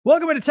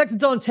Welcome to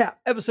Texans On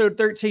Tap, episode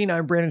 13.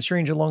 I'm Brandon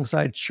Strange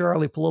alongside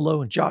Charlie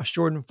Palillo and Josh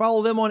Jordan.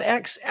 Follow them on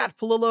X at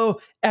Palillo,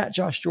 at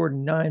Josh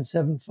Jordan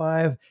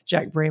 975.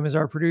 Jack Brame is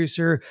our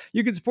producer.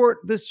 You can support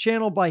this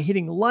channel by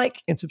hitting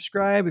like and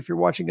subscribe if you're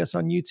watching us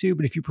on YouTube.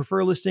 And if you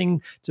prefer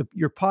listening to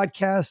your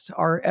podcast,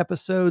 our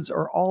episodes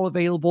are all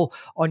available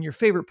on your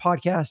favorite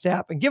podcast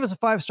app. And give us a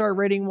 5-star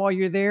rating while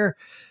you're there.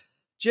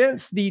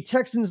 Gents, the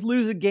Texans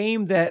lose a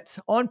game that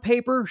on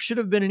paper should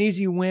have been an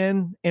easy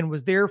win and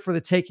was there for the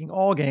taking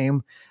all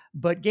game.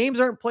 But games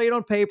aren't played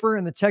on paper,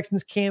 and the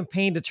Texans'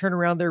 campaign to turn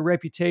around their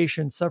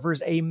reputation suffers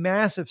a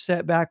massive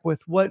setback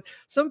with what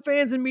some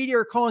fans and media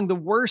are calling the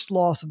worst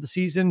loss of the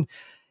season.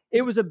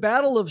 It was a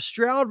battle of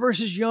Stroud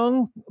versus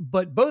Young,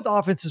 but both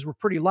offenses were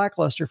pretty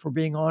lackluster, for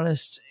being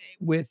honest,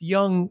 with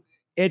Young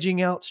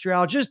edging out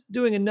Stroud, just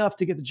doing enough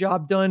to get the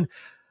job done.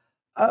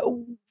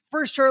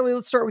 First, Charlie,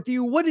 let's start with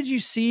you. What did you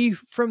see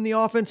from the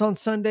offense on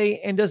Sunday?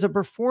 And does a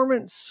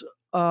performance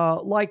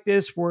like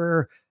this,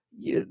 where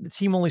the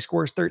team only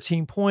scores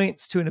 13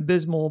 points to an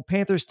abysmal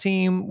Panthers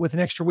team with an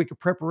extra week of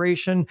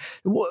preparation,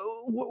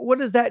 what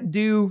does that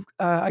do,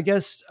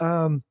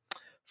 from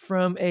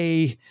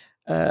a,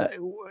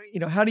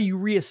 how do you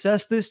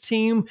reassess this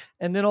team?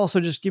 And then also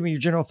just give me your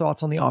general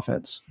thoughts on the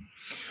offense.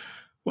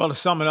 Well, to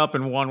sum it up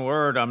in one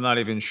word, I'm not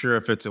even sure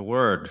if it's a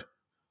word.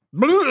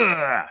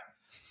 Blah!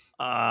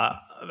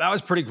 That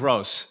was pretty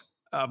gross.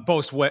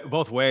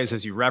 Both ways,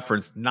 as you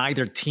referenced,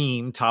 neither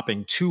team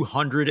topping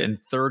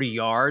 230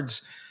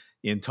 yards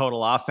in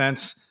total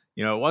offense.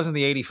 You know, it wasn't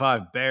the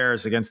 85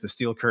 Bears against the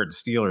Steel Curtain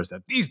Steelers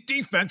that these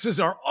defenses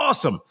are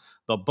awesome.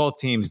 Though both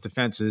teams'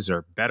 defenses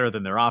are better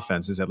than their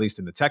offenses, at least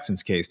in the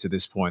Texans' case to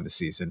this point in the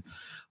season.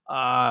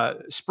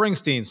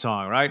 Springsteen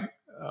song, right?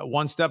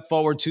 One step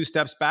forward, 2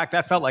 steps back.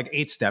 That felt like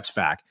 8 steps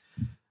back.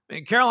 I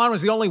mean, Carolina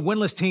was the only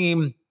winless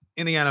team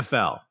in the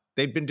NFL.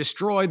 They'd been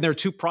destroyed in their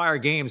 2 prior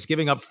games,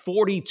 giving up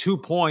 42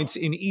 points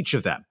in each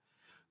of them.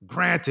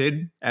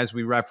 Granted, as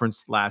we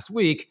referenced last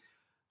week,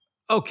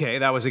 okay,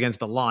 that was against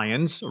the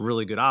Lions, a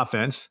really good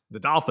offense. The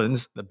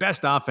Dolphins, the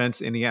best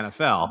offense in the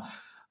NFL.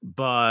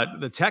 But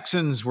the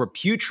Texans were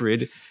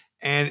putrid,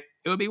 and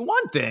it would be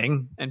one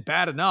thing and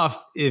bad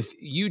enough if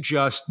you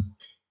just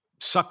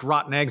sucked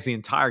rotten eggs the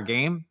entire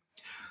game.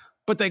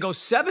 But they go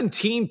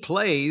 17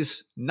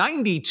 plays,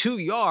 92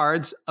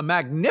 yards, a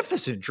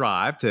magnificent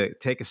drive to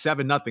take a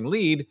 7-0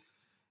 lead.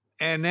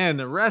 And then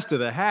the rest of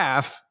the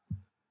half,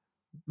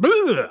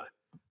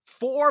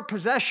 4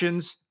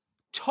 possessions,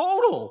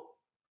 total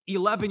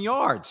 11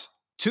 yards,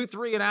 2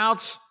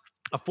 3-and-outs,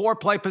 a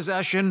 4-play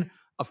possession,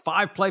 a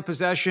 5-play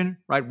possession,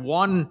 right?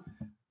 1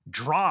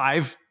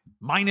 drive,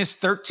 minus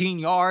 13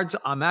 yards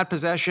on that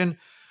possession.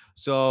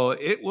 So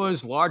it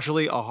was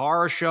largely a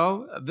horror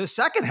show. The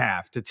second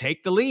half to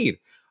take the lead,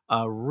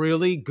 a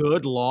really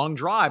good long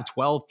drive,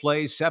 12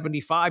 plays,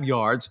 75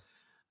 yards.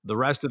 The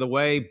rest of the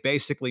way,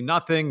 basically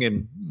nothing.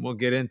 And we'll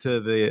get into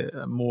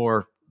the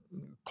more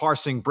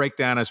parsing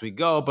breakdown as we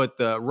go. But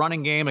the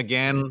running game,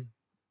 again,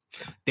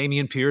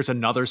 Dameon Pierce,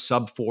 another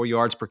sub 4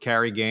 yards per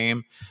carry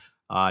game.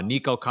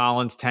 Nico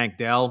Collins, Tank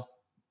Dell,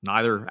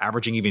 neither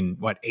averaging even,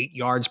 8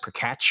 yards per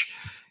catch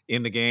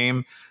in the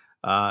game.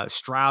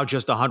 Stroud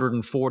just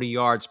 140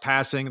 yards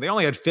passing. They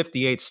only had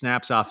 58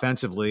 snaps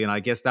offensively, and I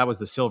guess that was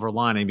the silver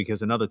lining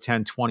because another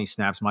 10, 20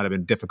 snaps might have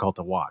been difficult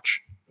to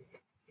watch.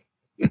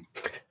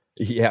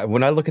 Yeah,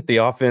 when I look at the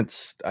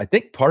offense, I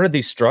think part of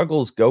these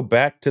struggles go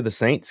back to the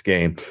Saints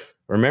game.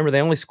 Remember, they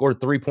only scored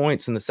 3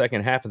 points in the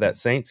second half of that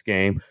Saints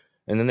game,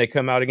 and then they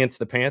come out against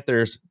the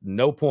Panthers,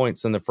 no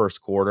points in the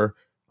first quarter.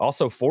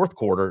 Also, fourth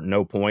quarter,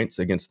 no points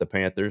against the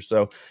Panthers.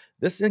 So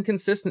this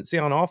inconsistency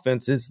on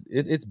offense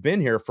it's been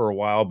here for a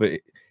while,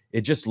 but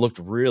it just looked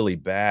really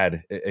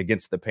bad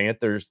against the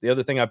Panthers. The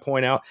other thing I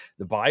point out,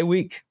 the bye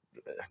week,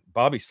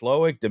 Bobby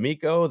Slowick,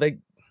 D'Amico,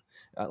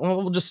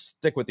 we'll just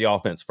stick with the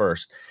offense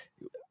first.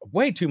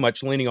 Way too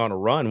much leaning on a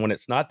run when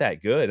it's not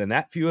that good. And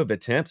that few of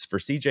attempts for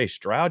CJ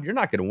Stroud, you're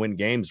not going to win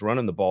games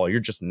running the ball. You're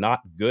just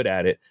not good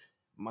at it.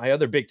 My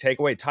other big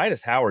takeaway,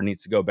 Titus Howard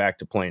needs to go back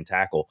to playing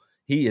tackle.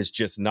 He is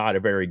just not a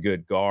very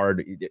good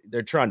guard.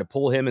 They're trying to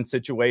pull him in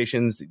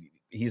situations.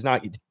 He's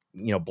not,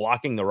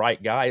 blocking the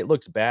right guy. It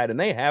looks bad, and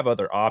they have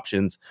other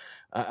options.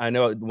 I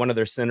know one of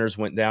their centers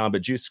went down,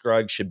 but Juice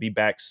Scruggs should be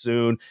back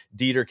soon.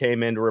 Dieter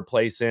came in to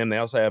replace him. They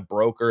also have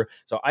Broker.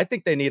 So I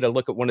think they need to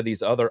look at one of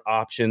these other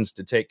options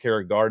to take care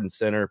of guard and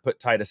center, put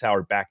Titus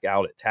Howard back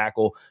out at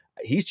tackle.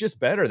 He's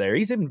just better there.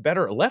 He's even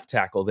better at left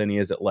tackle than he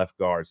is at left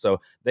guard. So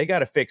they got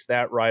to fix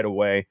that right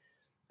away.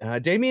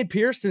 Dameon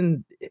Pierce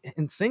and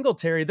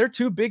Singletary, their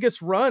 2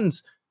 biggest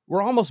runs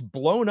were almost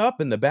blown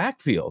up in the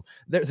backfield.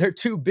 Their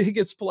 2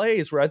 biggest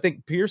plays where I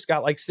think Pierce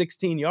got like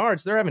 16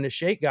 yards. They're having to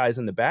shake guys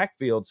in the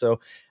backfield. So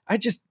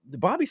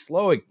Bobby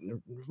Slowick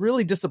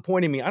really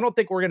disappointing me. I don't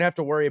think we're going to have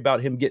to worry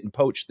about him getting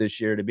poached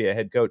this year to be a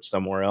head coach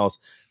somewhere else.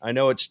 I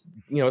know it's,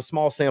 a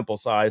small sample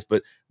size,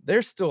 but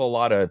there's still a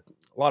lot of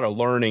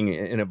learning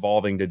and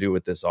evolving to do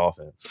with this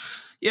offense.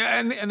 Yeah,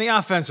 and the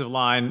offensive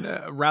line,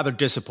 rather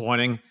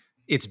disappointing.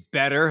 It's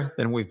better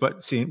than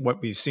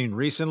what we've seen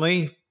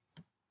recently.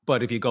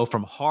 But if you go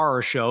from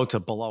horror show to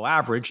below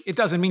average, it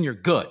doesn't mean you're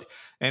good.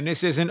 And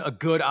this isn't a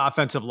good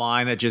offensive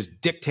line that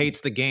just dictates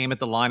the game at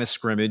the line of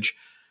scrimmage,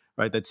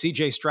 right? That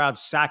CJ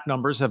Stroud's sack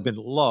numbers have been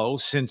low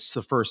since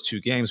the first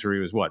 2 games where he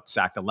was,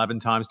 sacked 11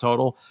 times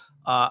total.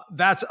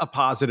 That's a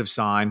positive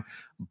sign.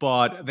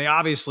 But they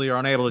obviously are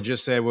unable to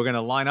just say, we're going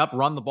to line up,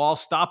 run the ball,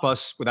 stop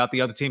us, without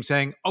the other team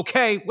saying,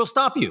 okay, we'll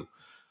stop you.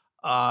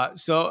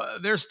 So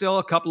there's still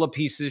a couple of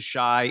pieces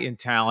shy in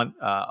talent.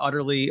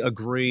 Utterly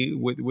agree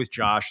with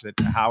Josh that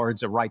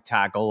Howard's a right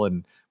tackle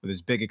and with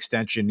his big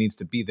extension needs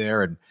to be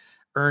there and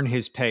earn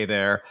his pay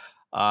there.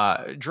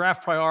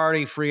 Draft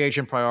priority, free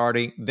agent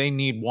priority. They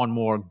need one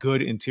more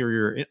good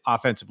interior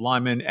offensive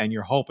lineman, and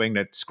you're hoping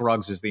that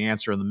Scruggs is the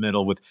answer in the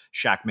middle with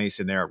Shaq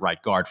Mason there at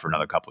right guard for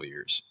another couple of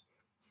years.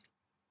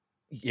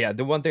 Yeah,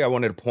 the one thing I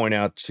wanted to point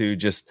out to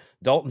just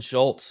Dalton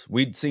Schultz,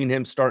 we'd seen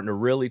him starting to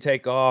really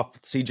take off.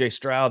 CJ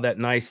Stroud, that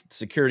nice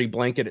security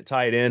blanket at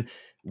tight end.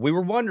 We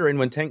were wondering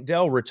when Tank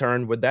Dell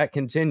returned, would that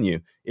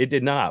continue? It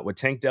did not. With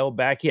Tank Dell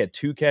back, he had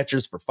 2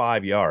 catches for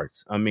 5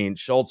 yards. I mean,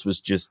 Schultz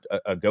was just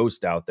a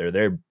ghost out there.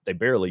 They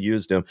barely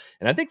used him.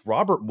 And I think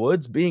Robert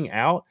Woods being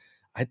out,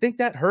 I think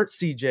that hurts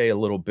CJ a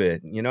little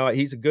bit. You know,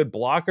 he's a good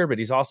blocker, but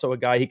he's also a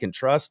guy he can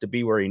trust to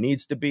be where he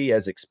needs to be,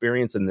 as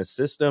experience in this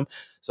system.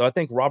 So I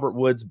think Robert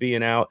Woods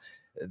being out,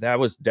 that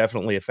was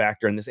definitely a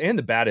factor in this, and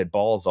the batted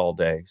balls all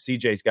day.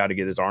 CJ's got to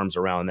get his arms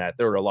around that.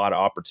 There were a lot of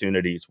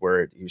opportunities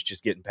where he was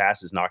just getting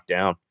passes knocked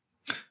down.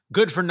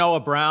 Good for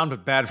Noah Brown,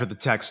 but bad for the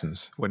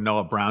Texans when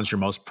Noah Brown's your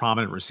most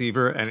prominent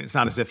receiver. And it's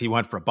not as if he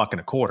went for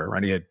 $1.25,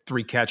 right? He had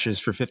 3 catches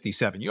for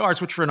 57 yards,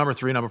 which for a number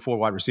 3, number 4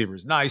 wide receiver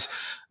is nice.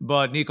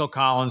 But Nico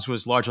Collins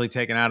was largely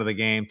taken out of the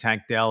game.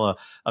 Tank Dell,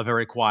 a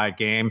very quiet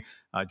game.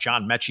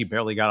 John Mechie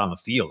barely got on the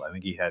field. I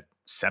think he had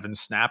 7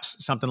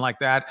 snaps, something like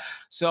that.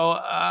 So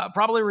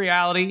probably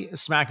reality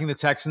smacking the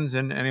Texans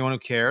and anyone who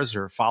cares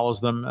or follows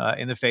them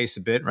in the face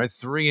a bit, right?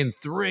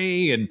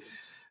 3-3 and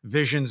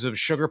visions of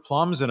sugar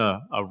plums and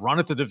a run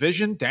at the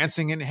division,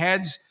 dancing in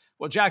heads.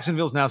 Well,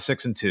 Jacksonville's now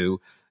 6-2.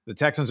 The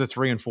Texans are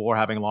 3-4,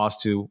 having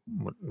lost to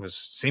what was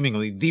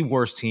seemingly the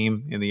worst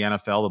team in the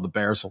NFL, though the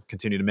Bears will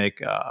continue to make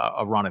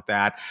a run at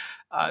that.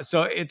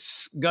 So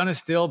it's going to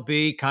still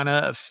be kind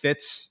of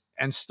fits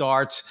and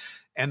starts.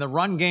 And the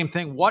run game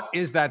thing, what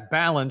is that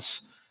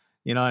balance?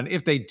 You know, and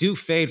if they do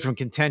fade from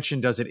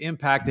contention, does it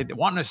impact it?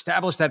 Want to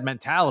establish that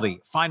mentality,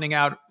 finding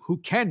out who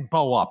can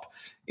bow up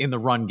in the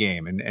run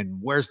game and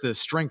where's the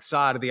strength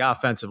side of the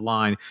offensive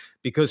line.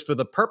 Because for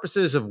the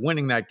purposes of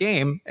winning that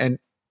game, and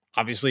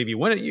obviously if you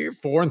win it, you're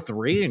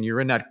 4-3 and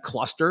you're in that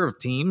cluster of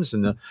teams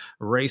in the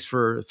race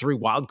for 3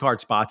 wildcard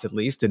spots at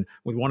least, and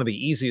with one of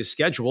the easiest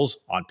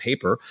schedules on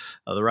paper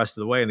the rest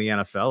of the way in the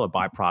NFL, a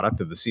byproduct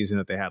of the season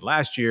that they had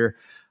last year.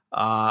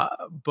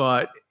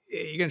 But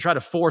you're going to try to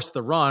force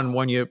the run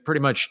when you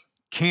pretty much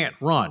can't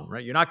run,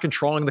 right? You're not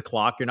controlling the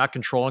clock. You're not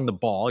controlling the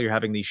ball. You're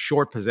having these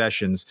short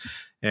possessions,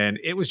 and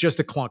it was just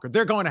a clunker.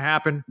 They're going to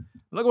happen.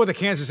 Look at what the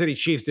Kansas City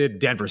Chiefs did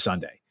Denver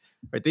Sunday,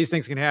 right? These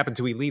things can happen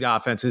to elite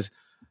offenses.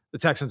 The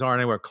Texans aren't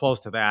anywhere close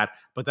to that,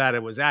 but that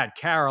it was at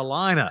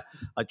Carolina,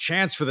 a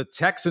chance for the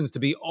Texans to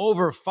be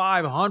over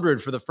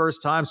 500 for the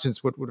first time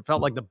since what would have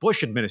felt like the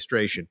Bush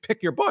administration.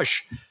 Pick your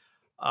Bush.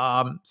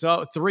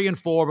 So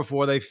 3-4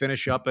 before they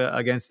finish up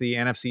against the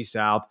NFC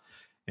South.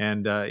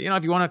 And,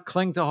 if you want to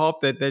cling to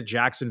hope that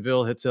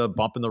Jacksonville hits a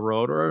bump in the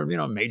road or,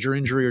 a major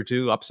injury or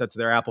two upsets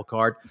their apple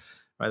cart,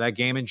 right? That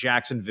game in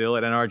Jacksonville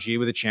at NRG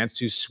with a chance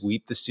to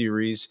sweep the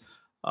series.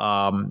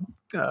 3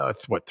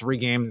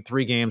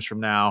 games from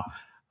now.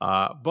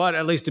 But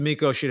at least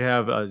D'Amico should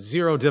have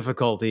zero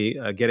difficulty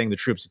getting the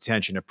troops'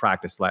 attention at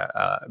practice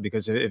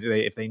because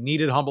if they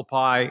needed humble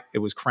pie, it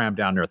was crammed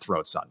down their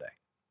throat Sunday.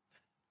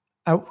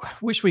 I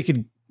wish we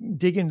could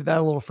dig into that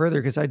a little further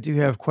because I do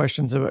have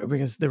questions about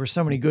because there were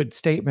so many good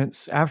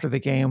statements after the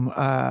game.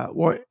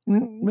 Or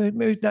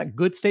maybe not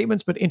good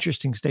statements, but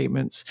interesting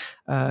statements.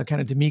 Kind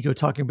of D'Amico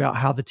talking about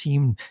how the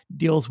team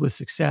deals with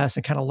success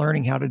and kind of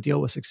learning how to deal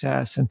with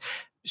success. And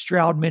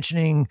Stroud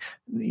mentioning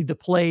the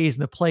plays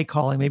and the play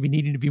calling, maybe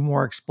needing to be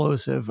more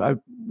explosive. I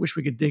wish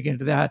we could dig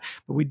into that,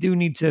 but we do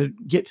need to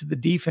get to the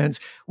defense,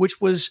 which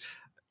was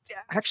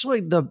actually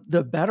the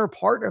better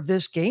part of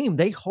this game.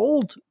 They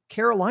hold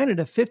Carolina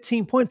to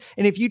 15 points.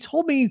 And if you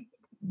told me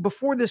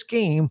before this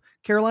game,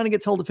 Carolina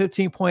gets held to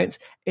 15 points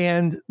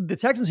and the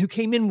Texans, who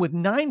came in with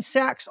 9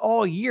 sacks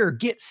all year,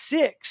 get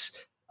 6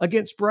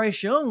 against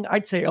Bryce Young,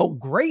 I'd say, oh,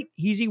 great,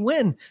 easy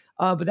win.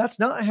 But that's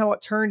not how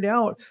it turned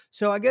out.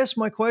 So I guess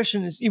my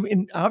question is,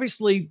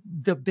 obviously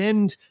the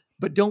bend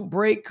but don't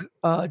break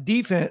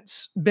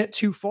defense bent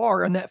too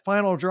far on that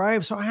final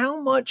drive. So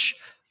how much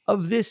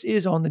of this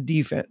is on the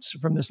defense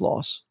from this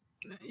loss?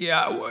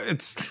 Yeah,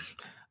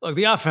 look,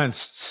 the offense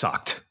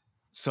sucked.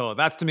 So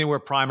that's to me where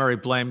primary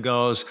blame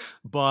goes.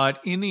 But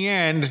in the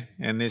end,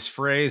 and this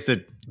phrase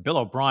that Bill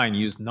O'Brien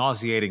used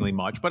nauseatingly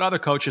much, but other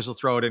coaches will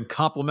throw it in,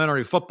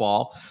 complimentary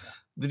football,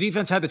 the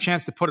defense had the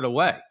chance to put it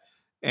away.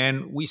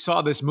 And we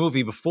saw this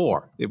movie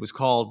before. It was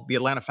called the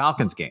Atlanta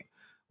Falcons game,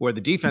 where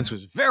the defense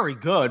was very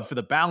good for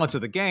the balance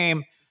of the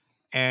game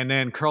and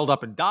then curled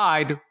up and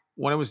died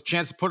when it was a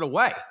chance to put it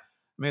away. I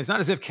mean, it's not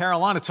as if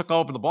Carolina took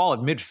over the ball at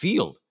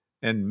midfield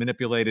and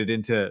manipulated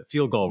into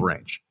field goal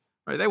range.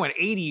 Right? They went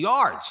 80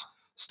 yards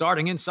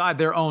starting inside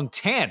their own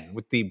 10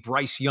 with the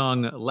Bryce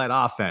Young-led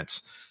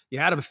offense. You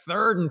had them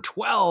 3rd and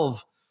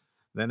 12.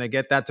 Then they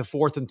get that to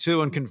 4th and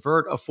 2 and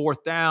convert a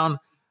 4th down.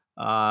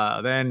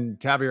 Then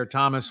Tavierre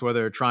Thomas,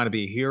 whether trying to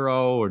be a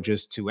hero or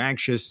just too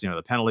anxious,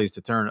 the penalties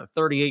to turn a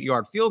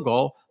 38-yard field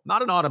goal,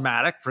 not an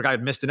automatic for a guy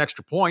who missed an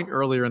extra point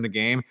earlier in the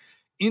game,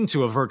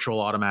 into a virtual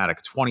automatic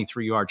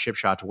 23-yard chip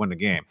shot to win the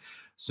game.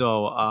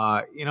 So,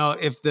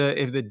 if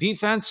the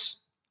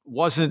defense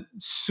wasn't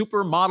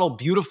super model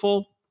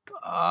beautiful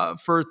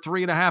for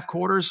 3.5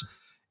 quarters,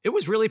 it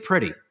was really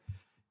pretty.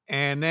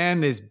 And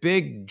then this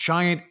big,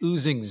 giant,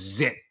 oozing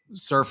zit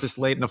surfaced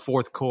late in the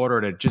 4th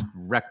quarter that just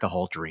wrecked the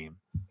whole dream.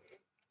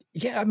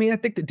 Yeah, I mean, I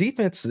think the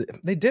defense,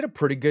 they did a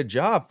pretty good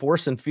job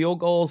forcing field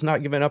goals,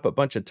 not giving up a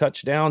bunch of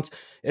touchdowns.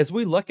 As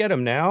we look at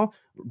them now,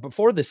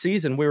 before the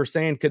season, we were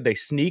saying, could they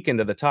sneak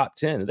into the top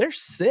 10? They're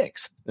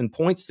 6th in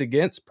points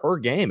against per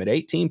game at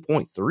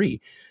 18.3.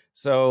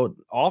 So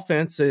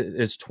offense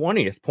is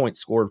 20th point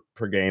scored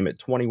per game at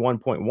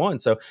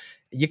 21.1. So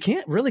you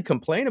can't really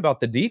complain about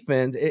the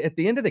defense. At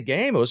the end of the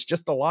game, it was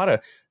just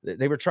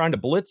they were trying to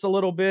blitz a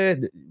little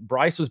bit.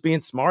 Bryce was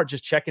being smart,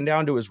 just checking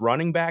down to his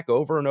running back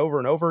over and over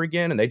and over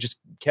again, and they just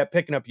kept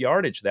picking up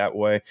yardage that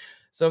way.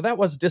 So that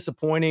was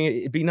disappointing.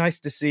 It'd be nice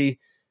to see,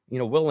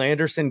 Will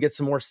Anderson get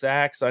some more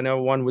sacks. I know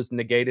one was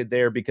negated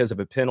there because of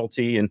a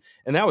penalty, and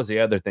that was the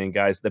other thing,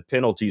 guys. The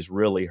penalties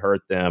really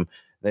hurt them.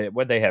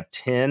 They have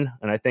 10,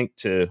 and I think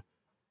to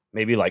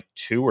maybe like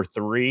 2 or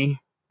 3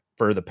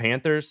 for the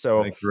Panthers.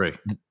 So I agree.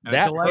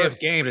 That delay of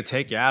game to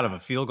take you out of a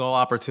field goal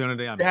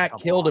opportunity. That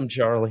killed him,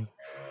 Charlie.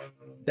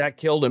 That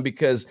killed him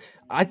because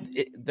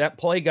that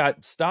play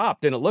got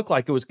stopped and it looked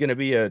like it was going to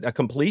be a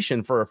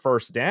completion for a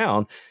 1st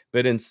down.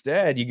 But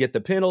instead, you get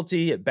the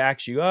penalty, it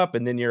backs you up,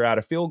 and then you're out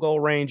of field goal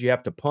range. You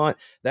have to punt.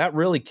 That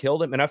really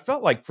killed him. And I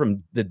felt like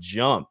from the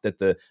jump that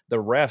the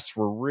refs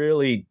were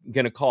really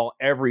going to call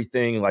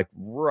everything like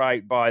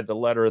right by the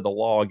letter of the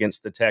law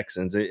against the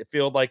Texans. It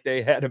felt like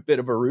they had a bit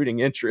of a rooting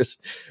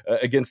interest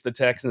against the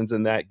Texans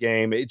in that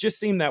game. It just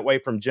seemed that way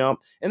from jump.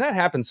 And that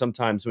happens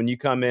sometimes when you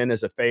come in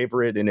as a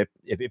favorite. And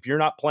if you're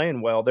not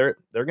playing well, they're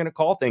going to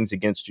call things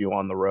against you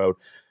on the road.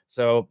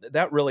 So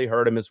that really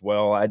hurt him as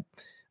well.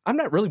 I'm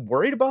not really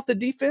worried about the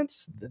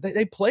defense.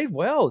 They played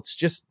well. It's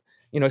just,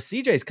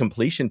 CJ's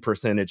completion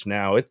percentage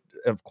now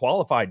of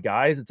qualified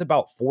guys, it's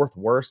about 4th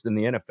worst in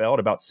the NFL at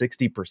about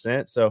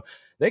 60%. So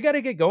they got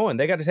to get going.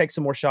 They got to take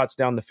some more shots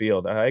down the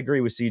field. I agree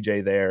with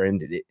CJ there.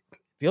 And it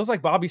feels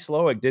like Bobby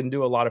Slowick didn't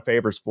do a lot of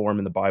favors for him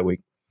in the bye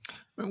week.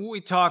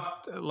 We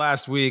talked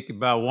last week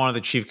about one of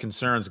the chief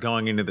concerns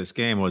going into this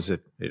game was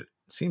that it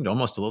seemed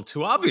almost a little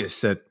too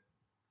obvious that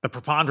the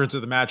preponderance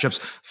of the matchups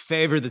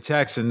favored the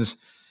Texans.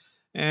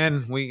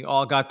 And we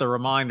all got the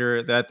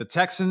reminder that the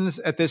Texans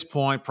at this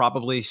point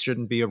probably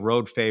shouldn't be a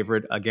road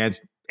favorite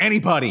against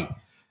anybody,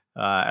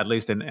 at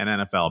least an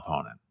NFL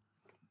opponent.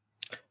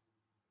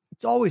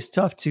 It's always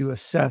tough to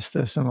assess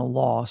this in a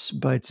loss,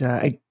 but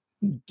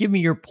give me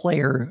your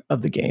player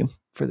of the game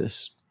for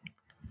this.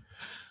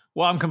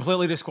 Well, I'm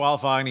completely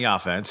disqualifying the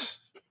offense.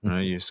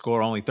 You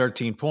score only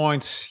 13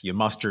 points, you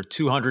muster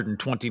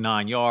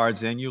 229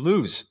 yards, and you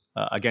lose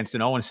against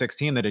an 0-6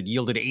 team that had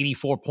yielded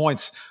 84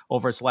 points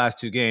over its last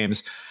 2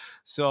 games.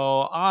 So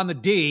on the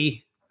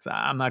D,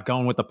 I'm not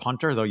going with the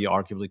punter, though you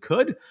arguably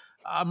could.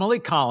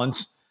 Malik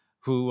Collins,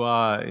 who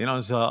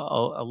is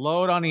a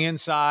load on the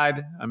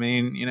inside. I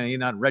mean, you're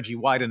not Reggie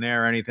White in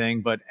there or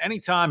anything, but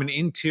anytime an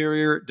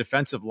interior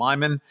defensive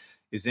lineman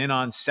is in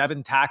on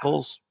 7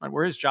 tackles, right,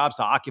 where his job's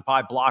to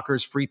occupy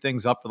blockers, free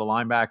things up for the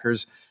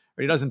linebackers,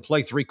 but he doesn't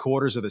play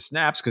 3/4 of the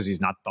snaps because he's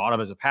not thought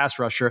of as a pass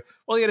rusher.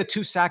 Well, he had a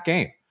 2-sack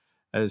game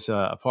as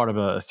a part of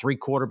a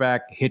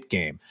 3-quarterback hit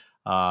game.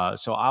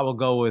 So I will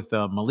go with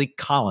Malik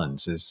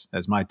Collins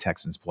as my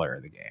Texans player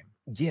of the game.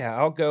 Yeah,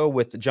 I'll go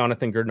with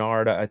Jonathan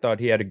Grenard. I thought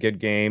he had a good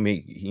game.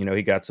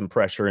 He got some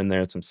pressure in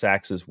there and some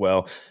sacks as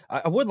well.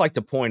 I would like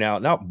to point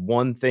out, not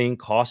one thing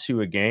costs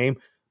you a game,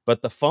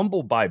 but the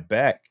fumble by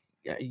Beck.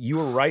 You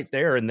were right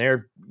there and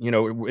they're,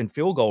 in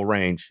field goal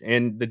range,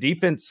 and the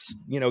defense,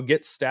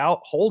 gets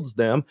stout, holds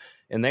them,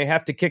 and they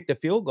have to kick the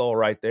field goal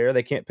right there.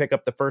 They can't pick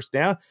up the 1st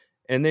down,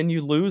 and then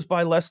you lose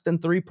by less than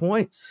 3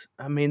 points.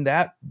 I mean,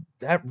 that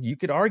you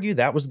could argue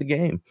that was the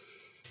game.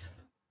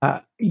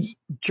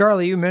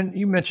 Charlie, you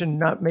mentioned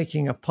not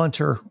making a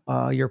punter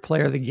your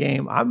player of the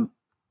game.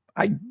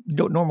 I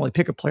don't normally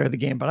pick a player of the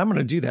game, but I'm going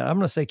to do that. I'm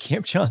going to say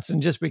Cam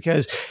Johnson just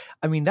because,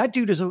 that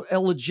dude is a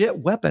legit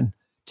weapon.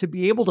 To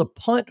be able to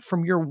punt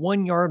from your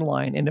 1-yard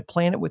line and to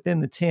plant it within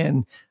the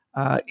 10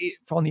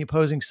 on the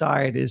opposing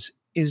side is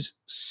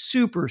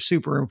super,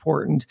 super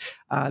important.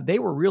 They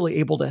were really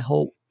able to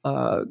help,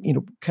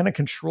 kind of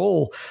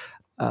control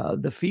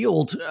the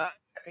field,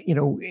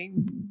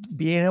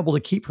 being able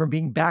to keep from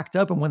being backed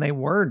up. And when they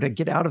were, to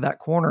get out of that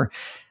corner.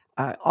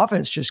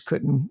 offense just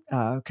couldn't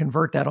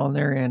convert that on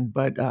their end.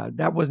 But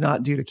that was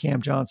not due to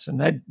Cam Johnson.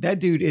 That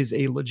dude is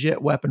a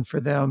legit weapon for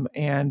them.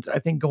 And I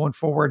think going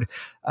forward,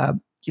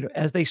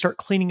 as they start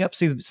cleaning up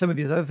some of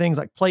these other things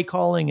like play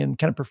calling and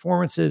kind of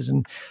performances,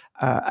 and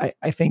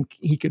I think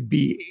he could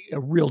be a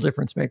real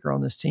difference maker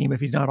on this team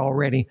if he's not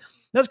already.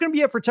 That's going to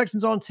be it for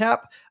Texans on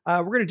Tap.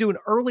 We're going to do an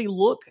early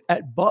look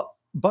at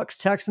Bucks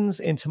Texans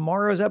in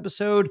tomorrow's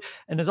episode.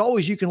 And as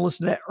always, you can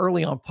listen to that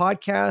early on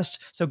podcast.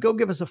 So go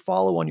give us a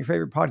follow on your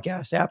favorite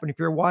podcast app. And if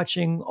you're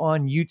watching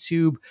on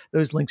YouTube,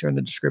 those links are in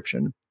the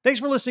description. Thanks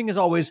for listening. As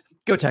always,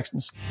 go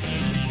Texans.